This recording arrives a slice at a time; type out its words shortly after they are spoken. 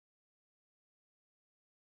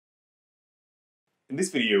In this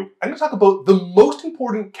video, I'm going to talk about the most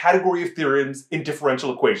important category of theorems in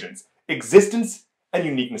differential equations, existence and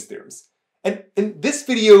uniqueness theorems. And in this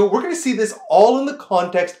video, we're going to see this all in the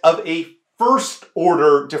context of a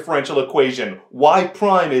first-order differential equation. Y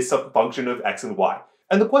prime is some function of x and y.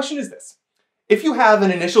 And the question is this. If you have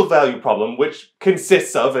an initial value problem, which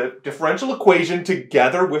consists of a differential equation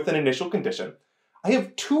together with an initial condition, I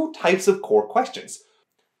have two types of core questions.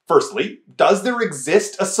 Firstly, does there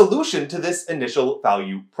exist a solution to this initial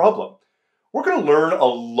value problem? We're going to learn a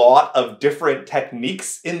lot of different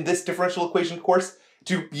techniques in this differential equation course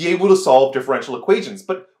to be able to solve differential equations,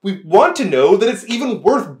 but we want to know that it's even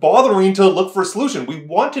worth bothering to look for a solution. We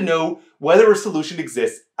want to know whether a solution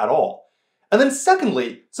exists at all. And then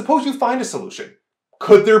secondly, suppose you find a solution.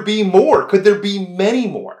 Could there be more? Could there be many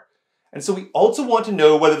more? And so we also want to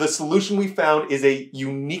know whether the solution we found is a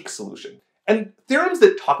unique solution. And theorems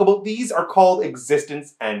that talk about these are called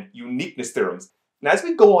existence and uniqueness theorems. And as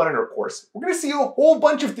we go on in our course, we're going to see a whole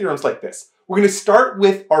bunch of theorems like this. We're going to start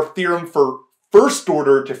with our theorem for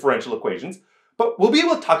first-order differential equations, but we'll be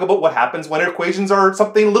able to talk about what happens when equations are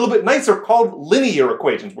something a little bit nicer called linear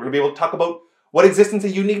equations. We're going to be able to talk about what existence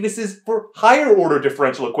and uniqueness is for higher-order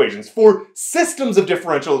differential equations, for systems of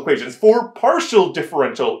differential equations, for partial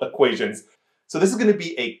differential equations. So this is going to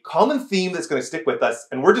be a common theme that's going to stick with us,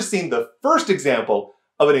 and we're just seeing the first example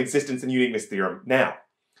of an existence and uniqueness theorem now.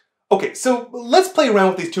 Okay, so let's play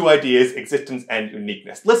around with these two ideas, existence and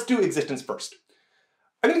uniqueness. Let's do existence first.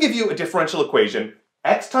 I'm going to give you a differential equation,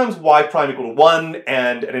 x times y prime equal to 1,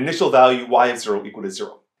 and an initial value y of 0 equal to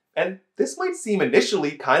 0. And this might seem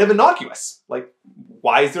initially kind of innocuous, like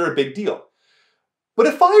why is there a big deal? But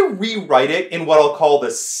if I rewrite it in what I'll call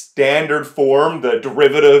the standard form, the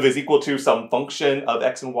derivative is equal to some function of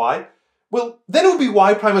x and y, well, then it would be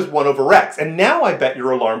y prime is 1 over x. And now I bet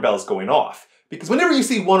your alarm bell's going off. Because whenever you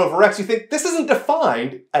see 1 over x, you think this isn't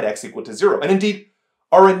defined at x equal to 0. And indeed,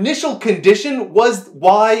 our initial condition was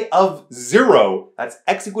y of 0. That's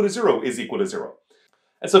x equal to 0 is equal to 0.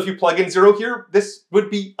 And so if you plug in 0 here, this would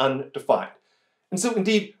be undefined. And so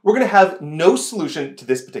indeed, we're going to have no solution to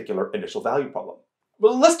this particular initial value problem.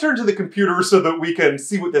 Well, let's turn to the computer so that we can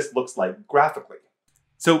see what this looks like graphically.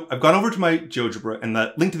 So I've gone over to my GeoGebra, and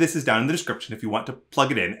the link to this is down in the description if you want to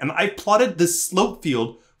plug it in. And I plotted the slope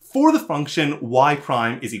field for the function y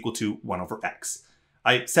prime is equal to 1 over x.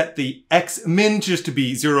 I set the x min just to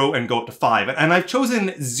be 0 and go up to 5. And I've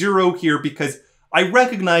chosen 0 here because I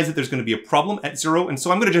recognize that there's going to be a problem at 0, and so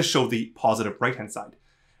I'm going to just show the positive right-hand side.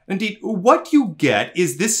 Indeed, what you get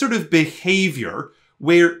is this sort of behavior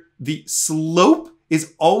where the slope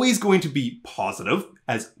is always going to be positive,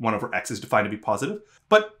 as 1 over x is defined to be positive.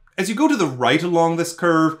 But as you go to the right along this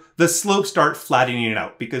curve, the slopes start flattening it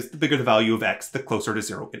out because the bigger the value of x, the closer to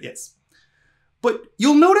 0 it is. But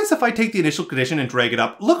you'll notice if I take the initial condition and drag it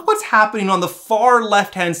up, look what's happening on the far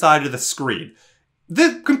left-hand side of the screen.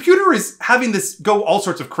 The computer is having this go all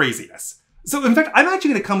sorts of craziness. So in fact, I'm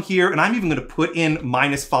actually going to come here and I'm even going to put in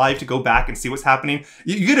 -5 to go back and see what's happening.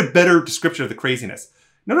 You get a better description of the craziness.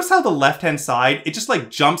 Notice how the left-hand side, it just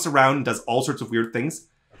like jumps around and does all sorts of weird things.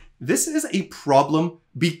 This is a problem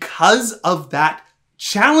because of that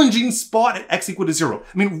challenging spot at x equal to 0.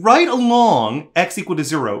 I mean, right along x equal to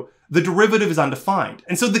 0, the derivative is undefined.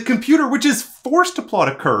 And so the computer, which is forced to plot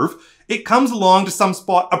a curve, it comes along to some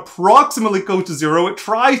spot approximately close to 0, it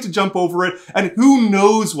tries to jump over it, and who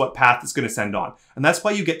knows what path it's going to send on. And that's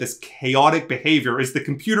why you get this chaotic behavior as the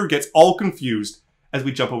computer gets all confused as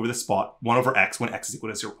we jump over the spot 1 over x when x is equal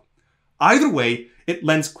to 0. Either way, it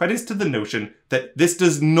lends credence to the notion that this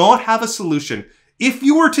does not have a solution. If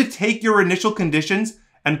you were to take your initial conditions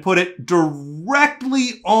and put it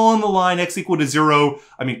directly on the line x equal to 0,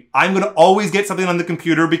 I mean, I'm going to always get something on the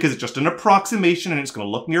computer because it's just an approximation and it's going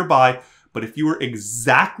to look nearby. But if you were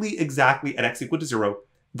exactly at x equal to 0,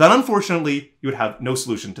 then unfortunately, you would have no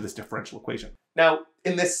solution to this differential equation. Now,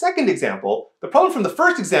 in this second example, the problem from the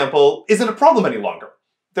first example isn't a problem any longer.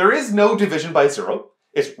 There is no division by 0.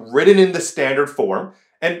 It's written in the standard form.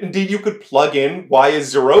 And indeed, you could plug in y is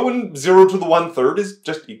 0 and 0 to the 1/3 is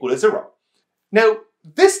just equal to 0. Now,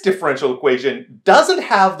 this differential equation doesn't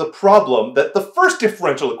have the problem that the first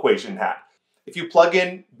differential equation had. If you plug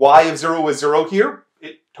in y of 0 is 0 here,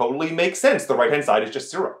 it totally makes sense. The right-hand side is just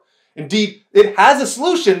 0. Indeed, it has a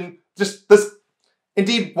solution, just this.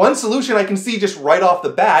 Indeed, one solution I can see just right off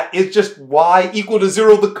the bat is just y equal to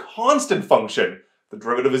 0, the constant function. The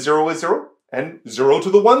derivative of 0 is 0, and 0 to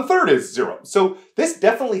the 1/3 is 0. So this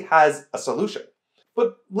definitely has a solution. But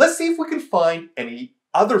let's see if we can find any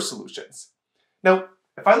other solutions. Now,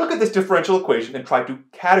 if I look at this differential equation and try to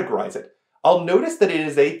categorize it, I'll notice that it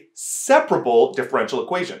is a separable differential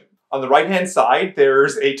equation. On the right-hand side,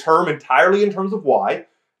 there's a term entirely in terms of y.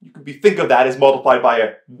 You could think of that as multiplied by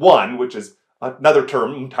a 1, which is another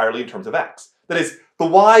term entirely in terms of x. That is, the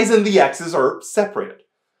y's and the x's are separated.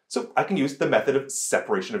 So I can use the method of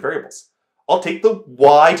separation of variables. I'll take the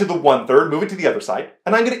y to the 1/3, move it to the other side,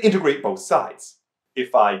 and I'm going to integrate both sides.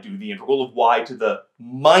 If I do the integral of y to the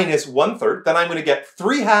minus 1/3, then I'm going to get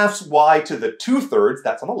 3/2 y to the 2/3,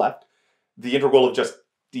 that's on the left. The integral of just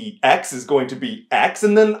the x is going to be x,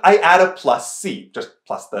 and then I add a plus c, just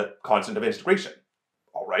plus the constant of integration.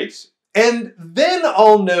 All right. And then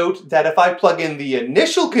I'll note that if I plug in the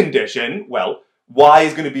initial condition, well, y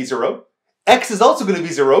is going to be 0. X is also going to be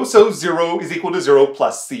 0, so 0 is equal to 0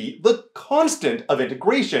 plus c. The constant of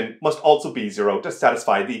integration must also be 0 to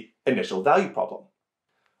satisfy the initial value problem.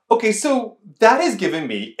 Okay, so that has given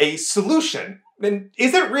me a solution. And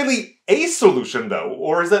is it really a solution though,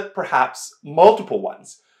 or is it perhaps multiple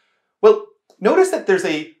ones? Well, notice that there's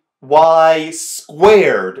a y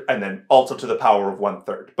squared and then also to the power of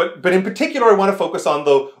 1/3. But in particular, I want to focus on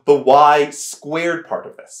the y squared part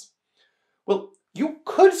of this. Well, you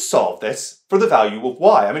could solve this for the value of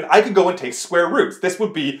y. I mean, I could go and take square roots. This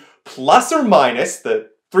would be plus or minus, the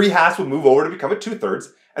 3/2 would move over to become a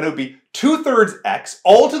 2/3, and it would be 2/3 x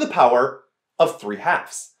all to the power of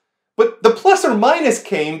 3/2. But the plus or minus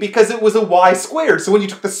came because it was a y squared, so when you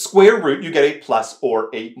took the square root, you get a plus or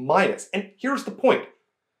a minus. And here's the point.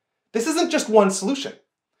 This isn't just one solution.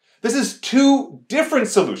 This is two different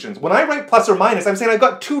solutions. When I write plus or minus, I'm saying I've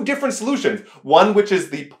got two different solutions. One which is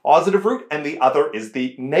the positive root and the other is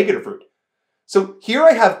the negative root. So here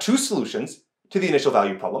I have two solutions to the initial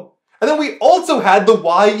value problem. And then we also had the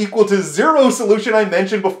y equal to 0 solution I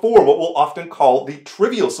mentioned before, what we'll often call the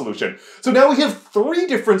trivial solution. So now we have three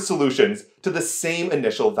different solutions to the same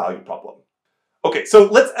initial value problem. Okay, so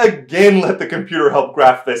let's again let the computer help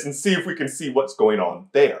graph this and see if we can see what's going on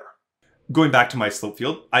there. Going back to my slope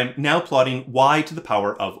field, I'm now plotting y to the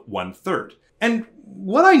power of 1/3. And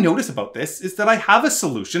what I notice about this is that I have a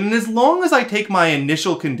solution, and as long as I take my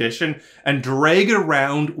initial condition and drag it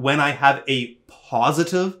around when I have a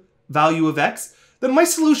positive value of x, then my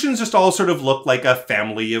solutions just all sort of look like a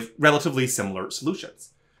family of relatively similar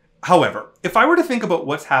solutions. However, if I were to think about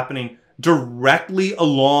what's happening directly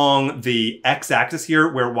along the x-axis here,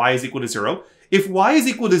 where y is equal to 0, if y is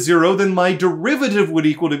equal to 0, then my derivative would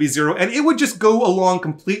equal to be 0, and it would just go along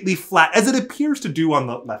completely flat, as it appears to do on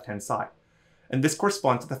the left-hand side. And this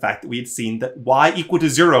corresponds to the fact that we had seen that y equal to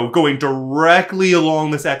 0 going directly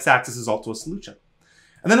along this x-axis is also a solution.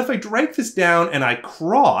 And then if I drag this down and I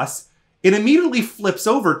cross, it immediately flips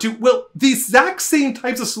over to, well, the exact same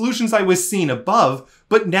types of solutions I was seeing above,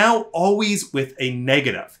 but now always with a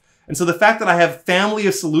negative. And so the fact that I have a family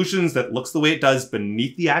of solutions that looks the way it does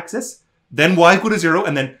beneath the axis, then y equal to 0,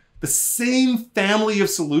 and then the same family of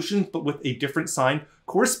solutions, but with a different sign,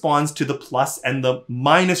 corresponds to the plus and the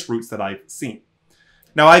minus roots that I've seen.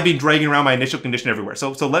 Now I've been dragging around my initial condition everywhere,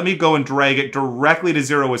 so let me go and drag it directly to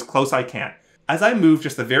 0 as close as I can. As I move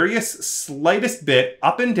just the slightest bit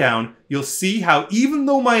up and down, you'll see how even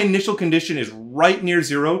though my initial condition is right near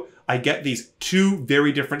 0, I get these two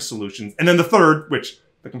very different solutions. And then the third, which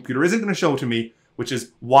the computer isn't going to show to me, which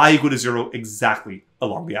is y equal to 0 exactly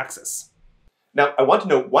along the axis. Now, I want to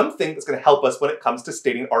note one thing that's going to help us when it comes to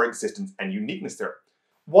stating our existence and uniqueness theorem.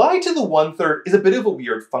 Y to the 1/3 is a bit of a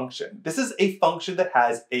weird function. This is a function that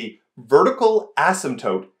has a vertical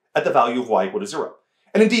asymptote at the value of y equal to 0.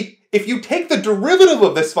 And indeed, if you take the derivative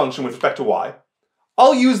of this function with respect to y,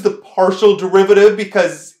 I'll use the partial derivative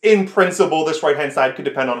because in principle, this right-hand side could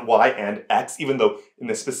depend on y and x, even though in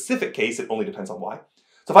this specific case, it only depends on y.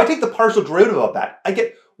 So if I take the partial derivative of that, I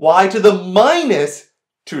get y to the minus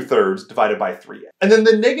 2/3 divided by 3. And then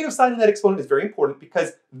the negative sign in that exponent is very important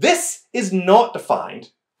because this is not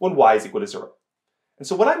defined when y is equal to 0. And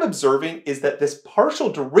so what I'm observing is that this partial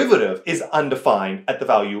derivative is undefined at the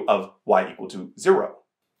value of y equal to 0.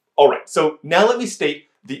 All right, so now let me state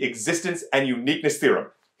the existence and uniqueness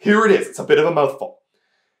theorem. Here it is, it's a bit of a mouthful.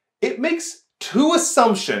 It makes two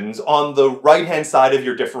assumptions on the right-hand side of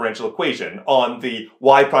your differential equation on the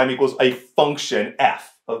y prime equals a function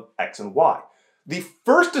f of x and y. The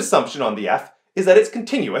first assumption on the f is that it's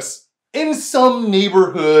continuous in some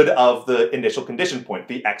neighborhood of the initial condition point,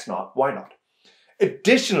 the x0, y0.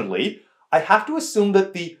 Additionally, I have to assume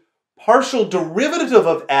that the partial derivative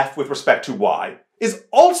of f with respect to y is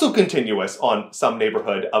also continuous on some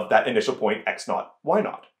neighborhood of that initial point x0,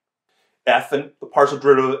 y0. F and the partial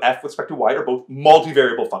derivative of f with respect to y are both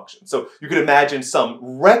multivariable functions. So you could imagine some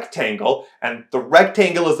rectangle, and the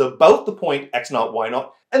rectangle is about the point x0,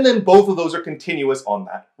 y0, and then both of those are continuous on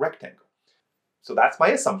that rectangle. So that's my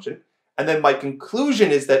assumption. And then my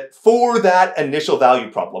conclusion is that for that initial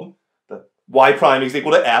value problem, the y prime is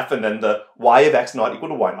equal to f and then the y of x naught equal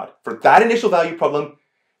to y naught, for that initial value problem,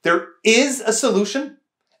 there is a solution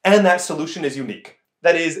and that solution is unique.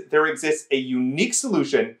 That is, there exists a unique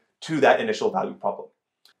solution to that initial value problem.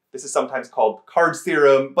 This is sometimes called Picard's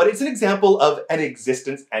theorem, but it's an example of an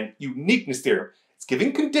existence and uniqueness theorem. It's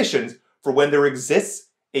giving conditions for when there exists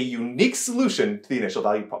a unique solution to the initial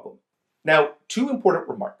value problem. Now, two important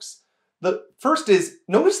remarks. The first is,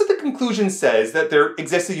 notice that the conclusion says that there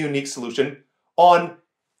exists a unique solution on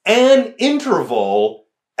an interval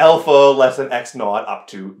alpha less than x naught up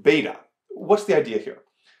to beta. What's the idea here?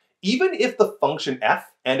 Even if the function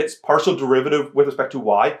f and its partial derivative with respect to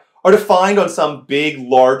y are defined on some big,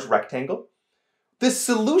 large rectangle, the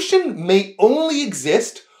solution may only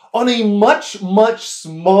exist on a much, much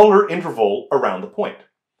smaller interval around the point.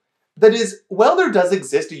 That is, while there does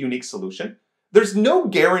exist a unique solution, there's no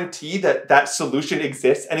guarantee that that solution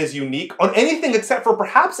exists and is unique on anything except for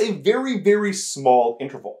perhaps a very, very small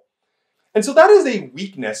interval. And so that is a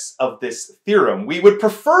weakness of this theorem. We would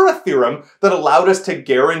prefer a theorem that allowed us to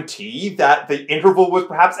guarantee that the interval was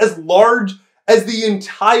perhaps as large as the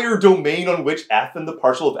entire domain on which f and the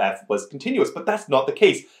partial of f was continuous, but that's not the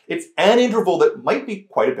case. It's an interval that might be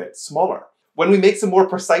quite a bit smaller. When we make some more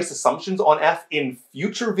precise assumptions on f in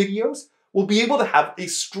future videos, we'll be able to have a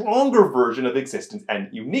stronger version of existence and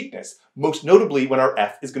uniqueness, most notably when our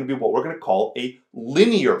f is going to be what we're going to call a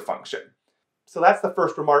linear function. So that's the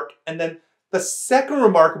first remark. And then the second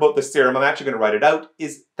remark about this theorem, I'm actually going to write it out,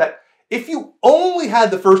 is that if you only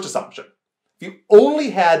had the first assumption, if you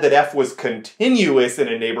only had that f was continuous in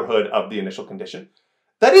a neighborhood of the initial condition,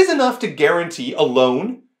 that is enough to guarantee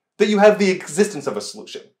alone that you have the existence of a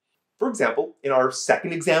solution. For example, in our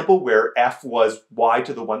second example where f was y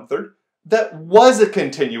to the 1/3, that was a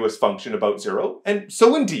continuous function about 0, and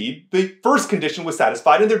so indeed the first condition was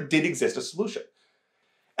satisfied and there did exist a solution.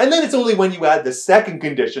 And then it's only when you add the second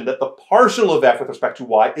condition that the partial of f with respect to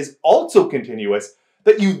y is also continuous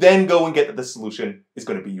that you then go and get that the solution is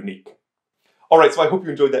going to be unique. Alright, so I hope you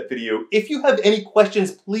enjoyed that video. If you have any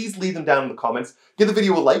questions, please leave them down in the comments. Give the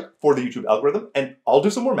video a like for the YouTube algorithm, and I'll do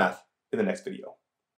some more math in the next video.